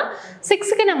பண்ணியிருக்கோம் அப்படின்னா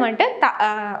 6க்கு நம்ம வந்துட்டு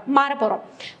மாற போகிறோம்.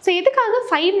 ஸோ எதுக்காக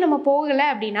 5 நம்ம போகலை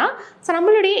அப்படின்னா ஸோ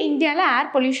நம்மளுடைய இந்தியாவில்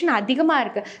ஏர் பொல்யூஷன் அதிகமாக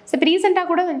இருக்குது. ஸோ இப்போ ரீசெண்டாக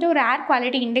கூட வந்துட்டு ஒரு ஏர்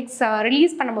குவாலிட்டி இண்டெக்ஸ்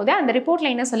ரிலீஸ் பண்ணும்போது அந்த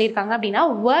ரிப்போர்ட்டில் என்ன சொல்லியிருக்காங்க அப்படின்னா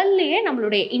வேர்ல்ட்லேயே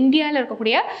நம்மளுடைய இந்தியாவில்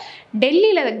இருக்கக்கூடிய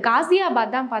டெல்லியில்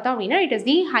காசியாபாத் தான் பார்த்தோம் அப்படின்னா it is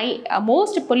the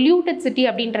most polluted city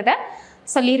அப்படின்றத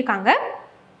சொல்லியிருக்காங்க.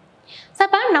 ஸோ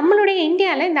அப்போ நம்மளுடைய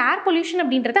இந்தியாவில் இந்த ஏர் பொல்யூஷன்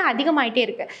அப்படின்றது அதிகமாகிட்டே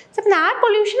இருக்குது. ஸோ இந்த ஏர்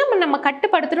பொல்யூஷனை நம்ம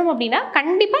கட்டுப்படுத்தணும் அப்படின்னா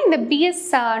கண்டிப்பாக இந்த BS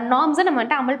நார்ம்ஸை நம்ம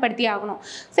வந்துட்டு அமல்படுத்தி ஆகணும்.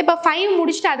 ஸோ இப்போ 5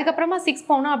 முடிச்சுட்டு அதுக்கப்புறமா 6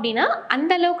 போனோம் அப்படின்னா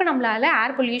அந்த அளவுக்கு நம்மளால்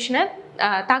ஏர் பொல்யூஷனை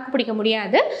தாக்கு பிடிக்க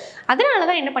முடியாது. அதனால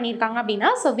தான் என்ன பண்ணியிருக்காங்க அப்படின்னா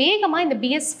ஸோ வேகமாக இந்த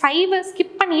BS 5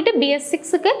 ஸ்கிப் பண்ணிவிட்டு BS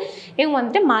 6க்கு இவங்க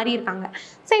வந்துட்டு மாறியிருக்காங்க.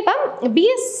 ஸோ இப்போ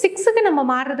BS 6க்கு நம்ம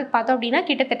மாறுறதுக்கு பார்த்தோம் அப்படின்னா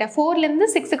கிட்டத்தட்ட 4லேருந்து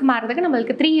 6க்கு மாறுறதுக்கு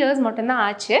நம்மளுக்கு 3 years மட்டும்தான்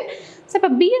ஆச்சு. ஸோ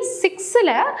இப்போ BS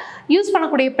 6ல் யூஸ்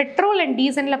பண்ணக்கூடிய பெட்ரோல் அண்ட்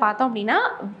டீசலில் பார்த்தோம் அப்படின்னா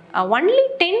only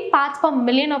 10 parts per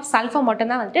million of sulphur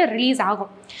மட்டும்தான் வந்துட்டு ரிலீஸ்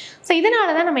ஆகும். ஸோ இதனால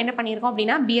தான் நம்ம என்ன பண்ணியிருக்கோம்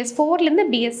அப்படின்னா BS 4லேருந்து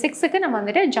BS 6க்கு நம்ம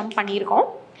வந்துட்டு ஜம்ப் பண்ணியிருக்கோம்.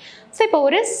 ஸோ இப்போ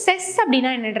ஒரு செஸ் அப்படின்னா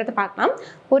என்னன்றது பார்க்கலாம்.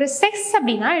 ஒரு செஸ்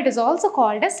அப்படின்னா it is also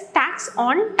called as tax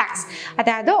on tax,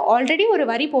 அதாவது ஆல்ரெடி ஒரு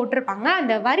வரி போட்டிருப்பாங்க,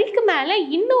 அந்த வரிக்கு மேலே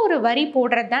இன்னொரு வரி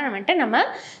போடுறது தான் வந்துட்டு நம்ம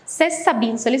செஸ்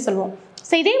அப்படின்னு சொல்லுவோம்.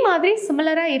 ஸோ இதே மாதிரி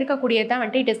சிமிலராக இருக்கக்கூடியது தான்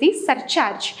வந்துட்டு it is the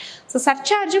surcharge. So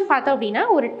சர்சார்ஜும் பார்த்தோம் அப்படின்னா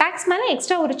ஒரு டாக்ஸ் மேலே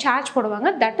எக்ஸ்ட்ரா ஒரு சார்ஜ்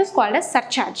போடுவாங்க, that is called as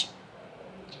surcharge.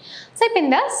 So இப்போ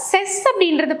இந்த செஸ்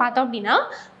அப்படின்றது பார்த்தோம் அப்படின்னா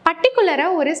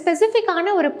பர்டிகுலராக ஒரு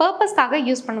ஸ்பெசிஃபிக்கான ஒரு பர்பஸ்க்காக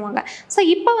யூஸ் பண்ணுவாங்க. ஸோ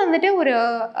இப்போ வந்துட்டு ஒரு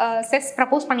செஸ்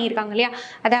ப்ரப்போஸ் பண்ணியிருக்காங்க இல்லையா,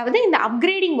 அதாவது இந்த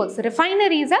அப்கிரேடிங் ஒர்க்ஸ்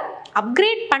ரிஃபைனரிஸை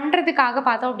அப்கிரேட் பண்ணுறதுக்காக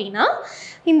பார்த்தோம் அப்படின்னா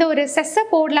இந்த ஒரு செஸ்ஸை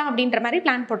போடலாம் அப்படின்ற மாதிரி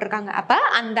பிளான் போட்டிருக்காங்க. அப்போ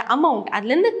அந்த அமௌண்ட்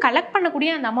அதுலேருந்து கலெக்ட்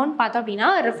பண்ணக்கூடிய அந்த அமௌண்ட் பார்த்தோம் அப்படின்னா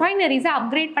ரிஃபைனரிஸை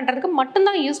அப்கிரேட் பண்ணுறதுக்கு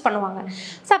மட்டும்தான் யூஸ் பண்ணுவாங்க.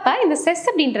 ஸோ அப்போ இந்த செஸ்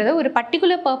அப்படின்றது ஒரு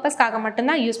பர்டிகுலர் பர்பஸ்க்காக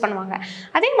மட்டும்தான் யூஸ் பண்ணுவாங்க.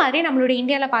 அதே மாதிரி நம்மளுடைய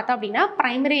இந்தியாவில் பார்த்தோம் அப்படின்னா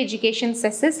primary education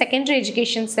chess, secondary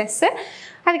education chess,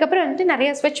 அதுக்கப்புறம் வந்துட்டு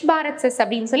நிறைய ஸ்வச் பாரத் செஸ்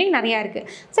அப்படின்னு சொல்லி நிறையா இருக்குது.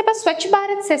 ஸோ இப்போ ஸ்வச்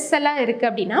பாரத் செஸ் எல்லாம் இருக்குது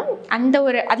அப்படின்னா அந்த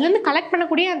ஒரு அதுலேருந்து கலெக்ட்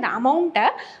பண்ணக்கூடிய அந்த அமௌண்ட்டை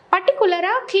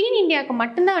பர்டிகுலராக க்ளீன் இந்தியாவுக்கு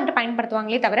மட்டும்தான் வந்துட்டு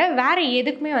பயன்படுத்துவாங்களே தவிர வேறு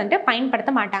எதுக்குமே வந்துட்டு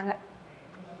பயன்படுத்த மாட்டாங்க.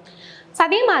 ஸோ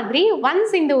அதே மாதிரி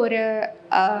ஒன்ஸ் இந்த ஒரு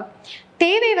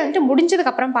தேவை வந்துட்டு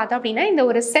முடிஞ்சதுக்கப்புறம் பார்த்தோம் அப்படின்னா இந்த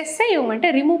ஒரு செஸ்ஸை இவங்க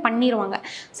வந்துட்டு ரிமூவ் பண்ணிடுவாங்க.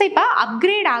 ஸோ இப்போ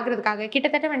அப்கிரேட் ஆகுறதுக்காக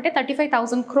கிட்டத்தட்ட வந்துட்டு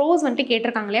 35,000 crores வந்துட்டு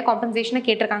கேட்டிருக்காங்க இல்லையா, காம்பன்சேஷனை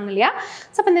கேட்டிருக்காங்க இல்லையா.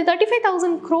 ஸோ இப்போ இந்த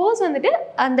 35,000 crores வந்துட்டு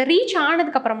அந்த ரீச்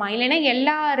ஆனதுக்கப்புறமா இல்லைன்னா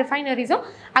எல்லா ரிஃபைனரிஸும்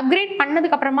அப்கிரேட்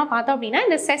பண்ணதுக்கப்புறமா பார்த்தோம் அப்படின்னா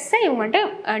இந்த செஸ்ஸை இவங்க வந்துட்டு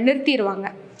நிறுத்திடுவாங்க.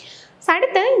 ஸோ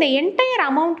அடுத்து இந்த என்டையர்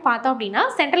அமௌண்ட் பார்த்தோம் அப்படின்னா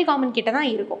சென்ட்ரல் கவர்மெண்ட் கிட்ட தான்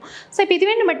இருக்கும். ஸோ இப்போ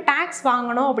இதுவே நம்ம டேக்ஸ்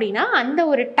வாங்கணும் அப்படின்னா அந்த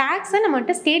ஒரு டேக்ஸை நம்ம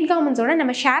வந்துட்டு ஸ்டேட் கவர்மெண்ட்ஸோட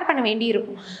நம்ம ஷேர் பண்ண வேண்டி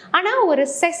இருக்கும். ஆனால் ஒரு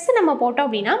செஸ் நம்ம போட்டோம்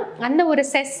அப்படின்னா அந்த ஒரு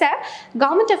செஸ்ஸை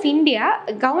கவர்மெண்ட்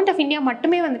ஆஃப் இந்தியா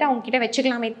மட்டுமே வந்துட்டு அவங்க கிட்ட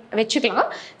வச்சுக்கலாம்.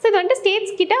 ஸோ இது வந்துட்டு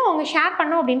ஸ்டேட்ஸ் கிட்ட அவங்க ஷேர்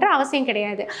பண்ணணும் அப்படின்ற அவசியம்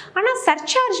கிடையாது. ஆனால்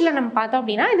சர்சார்ஜில் நம்ம பார்த்தோம்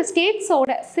அப்படின்னா இந்த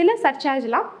ஸ்டேட்ஸோட சில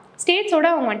சர்சார்ஜ்லாம் ஸ்டேட்ஸோட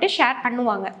அவங்க வந்துட்டு ஷேர்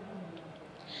பண்ணுவாங்க.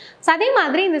 ஸோ அதே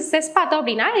மாதிரி இந்த செஸ் பார்த்தோம்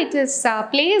அப்படின்னா it is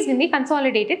placed in the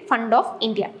consolidated fund of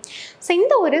India. So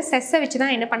இந்த ஒரு செஸ்ஸை வச்சு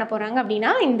தான் என்ன பண்ண போகிறாங்க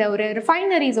அப்படின்னா இந்த ஒரு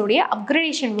ரிஃபைனரிஸோடைய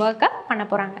அப்கிரேடேஷன் ஒர்க்கை பண்ண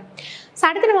போகிறாங்க. ஸோ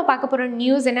அடுத்து நம்ம பார்க்க போகிற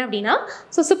நியூஸ் என்ன அப்படின்னா,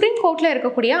 ஸோ சுப்ரீம் கோர்ட்டில்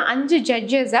இருக்கக்கூடிய 5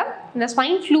 ஜட்ஜஸை இந்த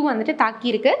ஸ்வைன் ஃப்ளூ வந்துட்டு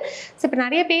தாக்கியிருக்கு. ஸோ இப்போ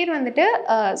நிறைய பேர் வந்துட்டு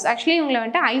ஆக்சுவலி இவங்களை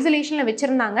வந்துட்டு ஐசோலேஷனில்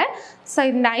வச்சுருந்தாங்க. ஸோ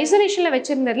இந்த ஐசோலேஷனில்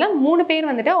வச்சுருந்ததில் 3 பேர்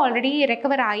வந்துட்டு ஆல்ரெடி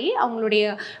ரெக்கவர் ஆகி அவங்களுடைய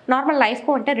நார்மல்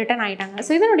லைஃப்க்கு வந்துட்டு ரிட்டர்ன் ஆகிட்டாங்க.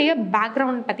 ஸோ இதனுடைய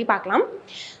பேக்ரவுண்ட் பற்றி பார்க்கலாம்.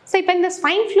 ஸோ இப்போ இந்த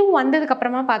ஸ்வைன் ஃப்ளூ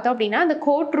வந்ததுக்கப்புறமா பார்த்தோம் அப்படின்னா இந்த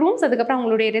கோர்ட் ரூம்ஸ் அதுக்கப்புறம்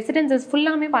அவங்களுடைய ரெசிடென்சஸ்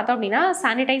ஃபுல்லாமே பார்த்தோம் அப்படின்னா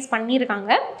சானிடைஸ்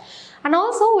பண்ணியிருக்காங்க. அண்ட்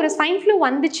ஆல்சோ ஒரு ஸ்வைன் ஃப்ளூ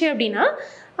வந்துச்சு அப்படின்னா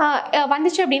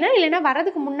இல்லைன்னா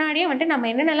வரதுக்கு முன்னாடியே வந்துட்டு நம்ம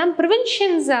என்னென்னலாம்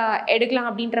ப்ரிவென்ஷன்ஸ் எடுக்கலாம்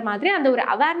அப்படின்ற மாதிரி அந்த ஒரு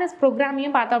அவேர்னஸ்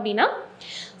ப்ரோக்ராமையும் பார்த்தோம் அப்படின்னா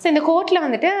ஸோ இந்த கோர்ட்டில்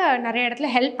வந்துட்டு நிறைய இடத்துல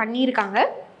ஹெல்ப் பண்ணியிருக்காங்க.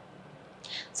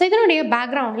 ஸோ இதனுடைய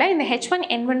பேக்ரவுண்டில் இந்த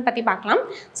H1N1 பற்றி பார்க்கலாம்.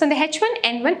 ஸோ இந்த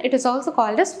H1N1 it is also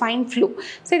called as swine flu.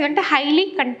 So இது வந்துட்டு highly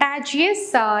கண்டாஜியஸ்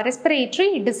respiratory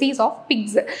disease of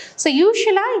fix. So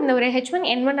யூஸ்வலாக இந்த ஒரு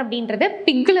H1N1 அப்படின்றது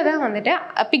பிக்கில் தான் வந்துட்டு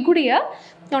பிக்குடைய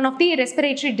one of the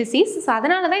respiratory disease. So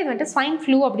அதனால தான் இது வந்துட்டு ஸ்வைன்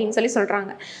ஃப்ளூ அப்படின்னு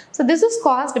சொல்கிறாங்க. So this is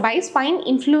caused by swine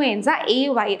influenza A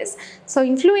virus. So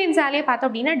இன்ஃப்ளூயன்ஸாலே பார்த்தோம்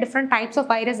அப்படின்னா டிஃப்ரெண்ட் டைப்ஸ் ஆஃப்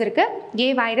வைரஸ் இருக்குது. A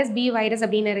வைரஸ், B வைரஸ்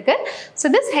அப்படின்னு இருக்குது.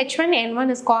 So this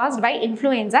H1N1 is caused by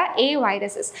influenza A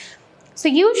viruses. So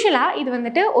யூஸ்வலாக இது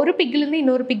வந்துட்டு ஒரு பிக்லேருந்து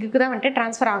இன்னொரு பிக்குக்கு தான் வந்துட்டு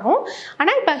ட்ரான்ஸ்ஃபர் ஆகும்.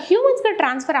 ஆனால் இப்போ ஹியூமன்ஸ்க்கு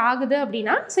ட்ரான்ஸ்ஃபர் ஆகுது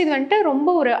அப்படின்னா ஸோ இது வந்துட்டு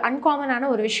ரொம்ப ஒரு அன்காமனான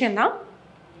ஒரு விஷயந்தான்.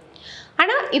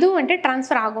 ஆனால் இதுவும் வந்துட்டு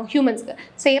ட்ரான்ஸ்ஃபர் ஆகும் ஹியூமன்ஸ்க்கு.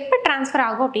 ஸோ எப்போ ட்ரான்ஸ்ஃபர்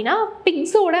ஆகும் அப்படின்னா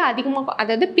பிக்ஸோட அதிகமாக,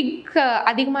 அதாவது பிக்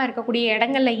அதிகமாக இருக்கக்கூடிய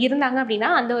இடங்களில் இருந்தாங்க அப்படின்னா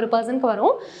அந்த ஒரு பர்சனுக்கு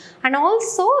வரும். அண்ட்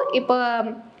ஆல்சோ இப்போ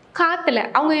காற்றுல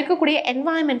அவங்க இருக்கக்கூடிய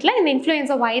என்வாயன்மெண்ட்டில் இந்த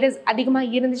இன்ஃப்ளூயன்ஸா வைரஸ்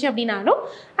அதிகமாக இருந்துச்சு அப்படின்னாலும்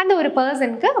அந்த ஒரு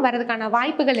பர்சனுக்கு வரதுக்கான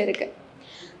வாய்ப்புகள் இருக்குது.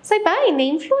 ஸோ இப்போ இந்த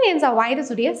இன்ஃப்ளூயன்ஸா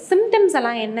வைரஸுடைய சிம்டம்ஸ்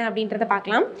எல்லாம் என்ன அப்படின்றத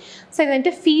பார்க்கலாம். ஸோ இது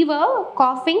வந்துட்டு ஃபீவர்,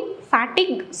 காஃபிங்,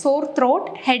 ஃபேட்டிக், சோர் த்ரோட்,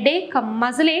 ஹெடேக்,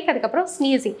 மசில் ஏக், அதுக்கப்புறம்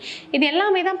ஸ்னீசிங், இது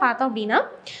எல்லாமே தான் பார்த்தோம் அப்படின்னா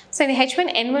ஸோ இந்த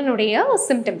H1N1 உடைய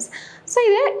சிம்டம்ஸ். ஸோ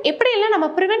இது எப்படியெல்லாம் நம்ம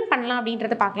ப்ரிவென்ட் பண்ணலாம்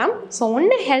அப்படின்றத பார்க்கலாம். ஸோ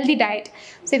ஒன்று ஹெல்தி டயட்.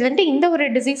 ஸோ இது வந்துட்டு இந்த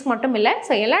ஒரு டிசீஸ்க்கு மட்டும் இல்லை,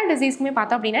 ஸோ எல்லா டிசீஸ்க்குமே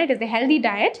பார்த்தோம் அப்படின்னா it is the healthy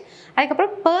diet.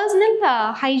 அதுக்கப்புறம் பர்சனல்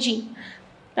ஹைஜீன்.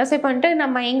 ஸோ இப்போ வந்துட்டு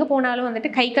நம்ம எங்கே போனாலும் வந்துட்டு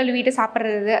கை கழுவிட்டு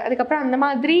சாப்பிட்றது, அதுக்கப்புறம் அந்த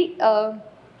மாதிரி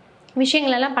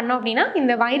விஷயங்களெல்லாம் பண்ணோம் அப்படின்னா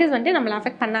இந்த வைரஸ் வந்துட்டு நம்மளை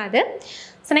அஃபெக்ட் பண்ணாது.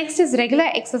 So next is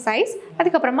regular exercise.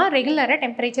 அதுக்கப்புறமா ரெகுலராக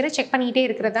டெம்பரேச்சரை செக் பண்ணிகிட்டே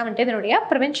இருக்கிறது தான் வந்துட்டு இதனுடைய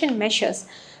ப்ரிவென்ஷன் மெஷர்ஸ்.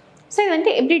 ஸோ இது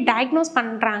வந்துட்டு எப்படி டயக்னோஸ்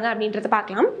பண்ணுறாங்க அப்படின்றத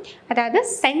பார்க்கலாம். அதாவது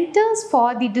centres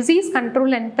for the disease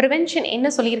control and prevention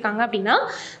என்ன சொல்லியிருக்காங்க அப்படின்னா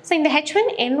ஸோ இந்த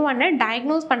H1N1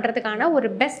 டயக்னோஸ் பண்ணுறதுக்கான ஒரு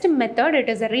best method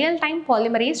it is real time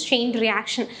polymerase chain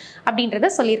reaction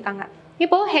அப்படின்றத சொல்லியிருக்காங்க.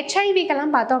 இப்போது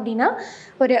ஹெச்ஐவிக்கெல்லாம் பார்த்தோம் அப்படின்னா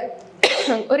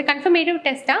ஒரு கன்ஃபர்மேட்டிவ்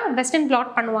டெஸ்ட்டாக வெஸ்டர்ன்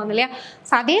பிளாட் பண்ணுவாங்க இல்லையா.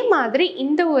 ஸோ அதே மாதிரி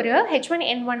இந்த ஒரு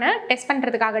H1N1 டெஸ்ட்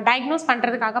பண்ணுறதுக்காக டயக்னோஸ்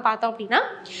பண்ணுறதுக்காக பார்த்தோம் அப்படின்னா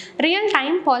ரியல்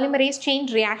டைம் பாலிமரேஸ் செயின்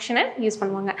ரியாக்ஷனை யூஸ்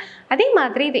பண்ணுவாங்க. அதே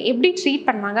மாதிரி இதை எப்படி ட்ரீட்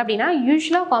பண்ணுவாங்க அப்படின்னா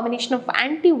யூஸ்வலாக காம்பினேஷன் ஆஃப்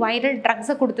ஆன்டி வைரல்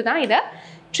ட்ரக்ஸை கொடுத்து தான் இதை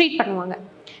ட்ரீட் பண்ணுவாங்க.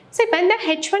 ஸோ இப்போ இந்த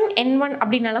H1N1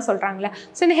 அப்படின்னாலாம் சொல்கிறாங்களே,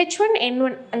 ஸோ இந்த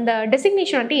H1N1 அந்த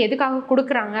டெசிக்னேஷன் வந்துட்டு எதுக்காக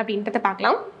கொடுக்குறாங்க அப்படின்றத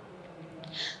பார்க்கலாம்.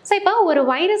 ஸோ இப்போ ஒரு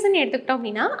வைரஸ்ன்னு எடுத்துக்கிட்டோம்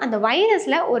அப்படின்னா அந்த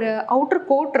வைரஸில் ஒரு அவுட்டர்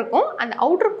கோட் இருக்கும். அந்த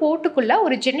அவுட்டர் கோட்டுக்குள்ளே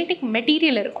ஒரு ஜெனட்டிக்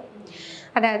மெட்டீரியல் இருக்கும்.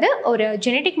 அதாவது ஒரு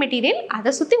ஜெனட்டிக் மெட்டீரியல், அதை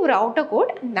சுற்றி ஒரு அவுட்டர்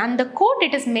கோட், அந்த code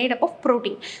it is made up of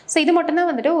protein. So இது மட்டும்தான்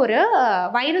வந்துட்டு ஒரு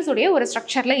வைரஸுடைய ஒரு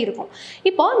ஸ்ட்ரக்சரில் இருக்கும்.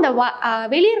 இப்போது அந்த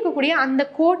வெளியே இருக்கக்கூடிய அந்த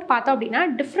கோட் பார்த்தோம் அப்படின்னா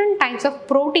டிஃப்ரெண்ட் டைப்ஸ் ஆஃப்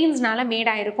ப்ரோட்டீன்ஸ்னால மேட்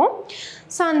ஆகிருக்கும்.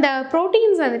 ஸோ அந்த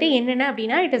ப்ரோட்டீன்ஸ் வந்துட்டு என்னென்ன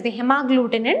அப்படின்னா இட் இஸ் தி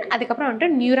ஹெமாக்ளூட்டினின், அதுக்கப்புறம் வந்துட்டு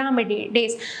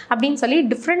நியூராமிடேஸ் அப்படின்னு சொல்லி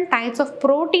டிஃப்ரெண்ட் டைப்ஸ் ஆஃப்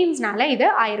ப்ரோட்டீன்ஸ்னால இது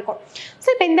ஆயிருக்கும். ஸோ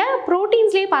இப்போ இந்த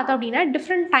ப்ரோட்டீன்ஸ்லேயே பார்த்தோம் அப்படின்னா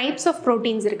டிஃப்ரெண்ட் டைப்ஸ் ஆஃப்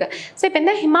ப்ரோட்டீன்ஸ் இருக்குது. ஸோ இப்போ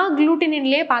இந்த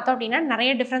ஹெமாக்ளூட்டினின்லேயே பார்த்தோம் அப்படின்னா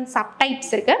நிறைய டிஃப்ரெண்ட்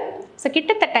சப்டைப்ஸ் இருக்குது. ஸோ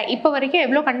கிட்டத்தட்ட இப்போ வரைக்கும்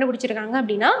எவ்வளோ கண்டுபிடிச்சிருக்காங்க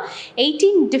அப்படின்னா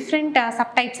 18 டிஃப்ரெண்ட்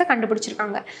சப்டைப்ஸை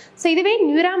கண்டுபிடிச்சிருக்காங்க. ஸோ இதுவே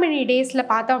நியூராமிடேஸில்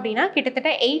பார்த்தோம் அப்படின்னா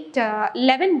கிட்டத்தட்ட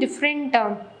 11 டிஃப்ரெண்ட்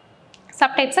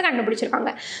சப்டைப்ஸை கண்டுபிடிச்சிருக்காங்க.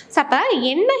 ஸோ அப்போ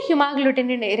என்ன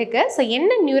ஹியூமாக்ளூட்டினின் இருக்குது, ஸோ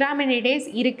என்ன நியூராமினிடேஸ்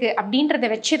இருக்குது அப்படின்றத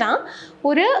வச்சு தான்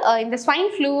ஒரு இந்த ஸ்வைன்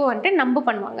ஃப்ளூவை வந்துட்டு நம்ப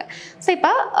பண்ணுவாங்க. ஸோ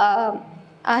இப்போ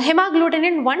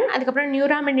ஹெமாக்ளூட்டினின் 1 அதுக்கப்புறம்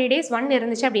நியூராமினிடேஸ் 1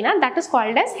 இருந்துச்சு அப்படின்னா that is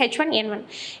called as H1N1.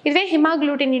 இதுவே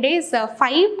ஹெமாக்ளூட்டினிடேஸ்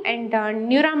 5 அண்ட்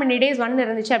நியூராமினிடேஸ் 1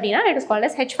 இருந்துச்சு அப்படின்னா it is called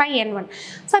as H5N1.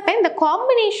 So அப்போ இந்த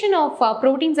காம்பினேஷன் ஆஃப்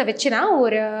ப்ரோட்டீன்ஸை வச்சு தான்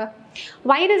ஒரு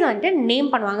வைரஸை வந்துட்டு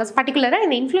நேம் பண்ணுவாங்க. பர்டிகுலராக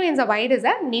இந்த இன்ஃப்ளூயன்ஸா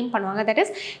வைரஸை நேம் பண்ணுவாங்க. That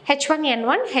is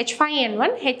H1N1,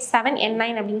 H5N1,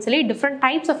 H7N9 அப்படின்னு சொல்லி different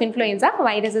types of influenza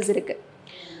viruses இருக்குது.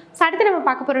 ஸோ அடுத்து நம்ம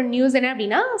பார்க்க போகிற நியூஸ் என்ன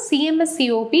அப்படின்னா CMS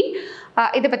COP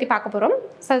இதை பற்றி பார்க்க போகிறோம்.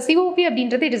 ஸோ COP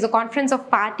அப்படின்றது it is a conference of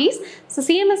parties. So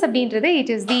CMS அப்படின்றது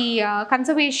it is the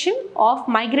conservation of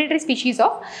migratory species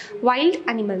of wild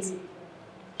animals.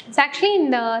 So actually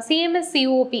இந்த CMS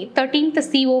COP 13th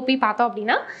COP பார்த்தோம்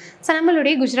அப்படின்னா ஸோ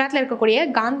நம்மளுடைய குஜராத்தில் இருக்கக்கூடிய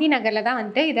காந்தி நகரில் தான்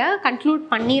வந்துட்டு இதை கன்க்ளூட்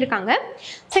பண்ணியிருக்காங்க.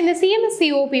 ஸோ இந்த CMS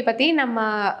COP பற்றி நம்ம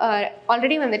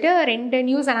ஆல்ரெடி வந்துட்டு 2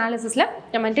 நியூஸ் அனாலிசிஸில்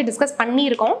நம்ம வந்துட்டு டிஸ்கஸ்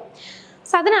பண்ணியிருக்கோம்.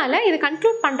 ஸோ அதனால் இது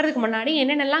கன்க்ளூட் பண்ணுறதுக்கு முன்னாடி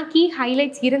என்னென்னலாம் கீ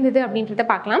ஹைலைட்ஸ் இருந்தது அப்படின்றத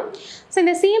பார்க்கலாம். ஸோ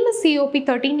இந்த CMS COP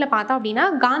 13ல் பார்த்தோம் அப்படின்னா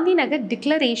காந்தி நகர்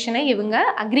டிக்ளரேஷனை இவங்க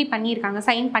அக்ரி பண்ணியிருக்காங்க,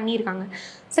 சைன் பண்ணியிருக்காங்க.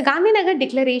 ஸோ காந்தி நகர்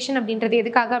டிக்ளரேஷன் அப்படின்றது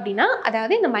எதுக்காக அப்படின்னா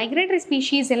அதாவது இந்த மைக்ரேட்டரி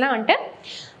ஸ்பீஷீஸ் எல்லாம் வந்துட்டு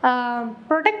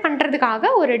ப்ரொடெக்ட்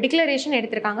பண்ணுறதுக்காக ஒரு டிக்ளரேஷன்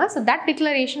எடுத்திருக்காங்க. So that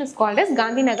declaration is called as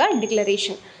Gandhi Nagar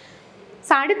declaration.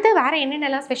 So அடுத்து வேறு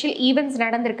என்னென்னலாம் ஸ்பெஷல் ஈவெண்ட்ஸ்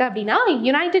நடந்திருக்கு அப்படின்னா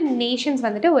யுனைடெட் நேஷன்ஸ்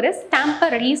வந்துட்டு ஒரு ஸ்டாம்பை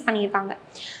ரிலீஸ் பண்ணியிருக்காங்க.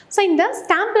 ஸோ இந்த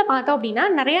ஸ்டாம்பில் பார்த்தோம் அப்படின்னா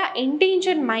நிறையா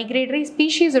என்டேஞ்சர்ட் மைக்ரேட்டரி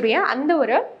ஸ்பீஷீஸுடைய அந்த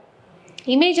ஒரு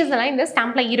இமேஜஸ் எல்லாம் இந்த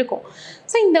ஸ்டாம்பில் இருக்கும்.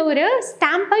 ஸோ இந்த ஒரு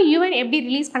ஸ்டாம்பை UN எப்படி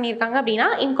ரிலீஸ் பண்ணியிருக்காங்க அப்படின்னா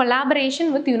இன்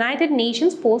collaboration with United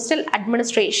Nations postal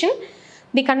administration,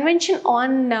 the convention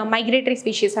on migratory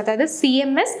species அதாவது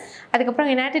CMS,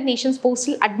 அதுக்கப்புறம் யுனைடெட் நேஷன்ஸ்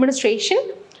போஸ்டல் அட்மினிஸ்ட்ரேஷன்,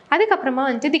 அதுக்கப்புறமா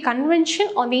வந்துட்டு தி convention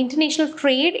on the international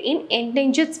trade in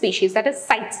endangered species that is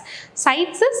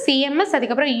சைட்ஸு CMS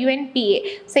அதுக்கப்புறம் UNPA.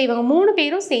 ஸோ இவங்க 3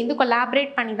 பேரும் சேர்ந்து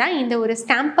கொலாபரேட் பண்ணி தான் இந்த ஒரு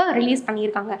ஸ்டாம்பை ரிலீஸ்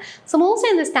பண்ணியிருக்காங்க. ஸோ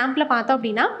மோஸ்ட்லி இந்த ஸ்டாம்பில் பார்த்தோம்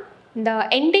அப்படின்னா இந்த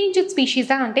என்டேஞ்சர்ட்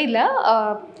ஸ்பீஷீஸ் தான் வந்துட்டு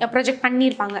இதில் ப்ரொஜெக்ட்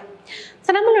பண்ணியிருப்பாங்க. ஸோ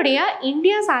நம்மளுடைய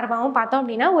இந்தியா சார்பாகவும் பார்த்தோம்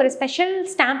அப்படின்னா ஒரு ஸ்பெஷல்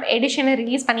ஸ்டாம்ப் எடிஷனை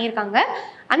ரிலீஸ் பண்ணியிருக்காங்க.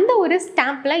 அந்த ஒரு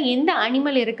ஸ்டாம்பில் எந்த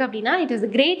அனிமல் இருக்குது அப்படின்னா it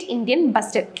is great Indian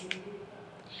bustard.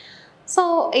 So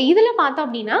இதில் பார்த்தோம்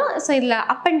அப்படின்னா ஸோ இதில்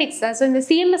அப்பெண்டிக்ஸ், ஸோ இந்த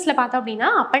CMSல பார்த்தோம் அப்படின்னா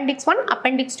Appendix 1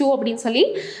 Appendix 2 அப்படின்னு சொல்லி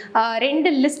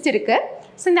 2 லிஸ்ட் இருக்குது.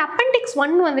 ஸோ இந்த Appendix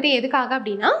 1 வந்துட்டு எதுக்காக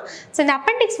அப்படின்னா ஸோ இந்த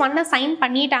Appendix 1 சைன்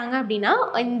பண்ணிட்டாங்க அப்படின்னா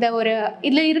இந்த ஒரு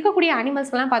இதில் இருக்கக்கூடிய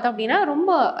அனிமல்ஸ்லாம் பார்த்தோம் அப்படின்னா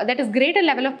ரொம்ப that is greater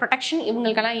level of protection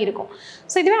இவங்களுக்கெல்லாம் இருக்கும்.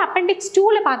 ஸோ இதுவே Appendix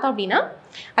 2ல் பார்த்தோம் அப்படின்னா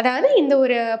அதாவது இந்த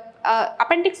ஒரு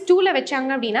Appendix 2ல் வச்சாங்க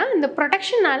அப்படின்னா இந்த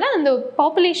ப்ரொடெக்ஷனால் அந்த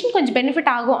பாப்புலேஷன் கொஞ்சம்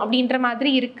பெனிஃபிட் ஆகும் அப்படின்ற மாதிரி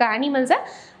இருக்க அனிமல்ஸை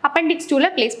Appendix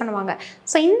 2ல் ப்ளேஸ் பண்ணுவாங்க.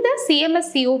 ஸோ இந்த CMS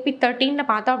COP 13ல்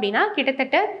பார்த்தோம் அப்படின்னா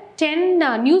கிட்டத்தட்ட 10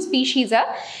 நியூ ஸ்பீஷீஸை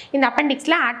இந்த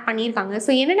அப்பெண்டிக்ஸில் ஆட் பண்ணியிருக்காங்க.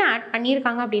 ஸோ என்னென்ன ஆட்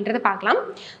பண்ணியிருக்காங்க அப்படின்றத பார்க்கலாம்.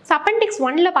 ஸோ Appendix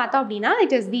 1ல் பார்த்தோம் அப்படின்னா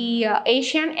it is the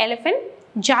Asian elephant,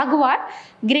 Jaguar,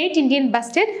 great Indian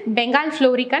bustard, Bengal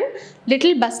ஃப்ளோரிகன்,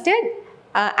 little bustard,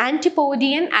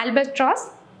 ஆன்டிபோடியன் albatross,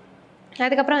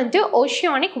 அதுக்கப்புறம் வந்துட்டு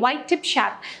oceanic white tip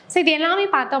shark. So இது எல்லாமே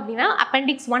பார்த்தோம் அப்படின்னா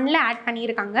Appendix 1ல் ஆட்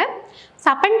பண்ணியிருக்காங்க. ஸோ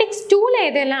Appendix 2ல்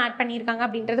எதெல்லாம் ஆட் பண்ணியிருக்காங்க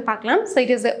அப்படின்றது பார்க்கலாம். So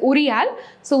it is உரியால்.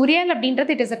 ஸோ உரியால்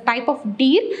அப்படின்றது it is a type of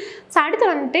deer. So அடுத்து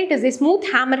வந்துட்டு it is a smooth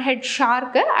hammer head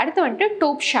shark, அடுத்து வந்துட்டு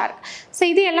டோப் ஷார்க். ஸோ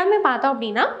இது எல்லாமே பார்த்தோம்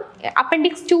அப்படின்னா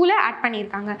Appendix 2ல் ஆட்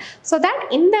பண்ணியிருக்காங்க. ஸோ தட்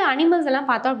இந்த அனிமல்ஸ் எல்லாம்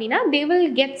பார்த்தோம் அப்படின்னா they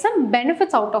will get some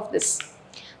benefits out of this.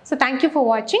 So thank you for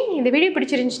வாட்சிங். இந்த வீடியோ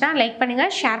பிடிச்சிருந்துச்சுன்னா லைக்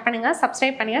பண்ணுங்கள், ஷேர் பண்ணுங்கள்,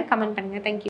 சப்ஸ்கிரைப் பண்ணுங்கள், கமெண்ட் பண்ணுங்கள். தேங்க்யூ.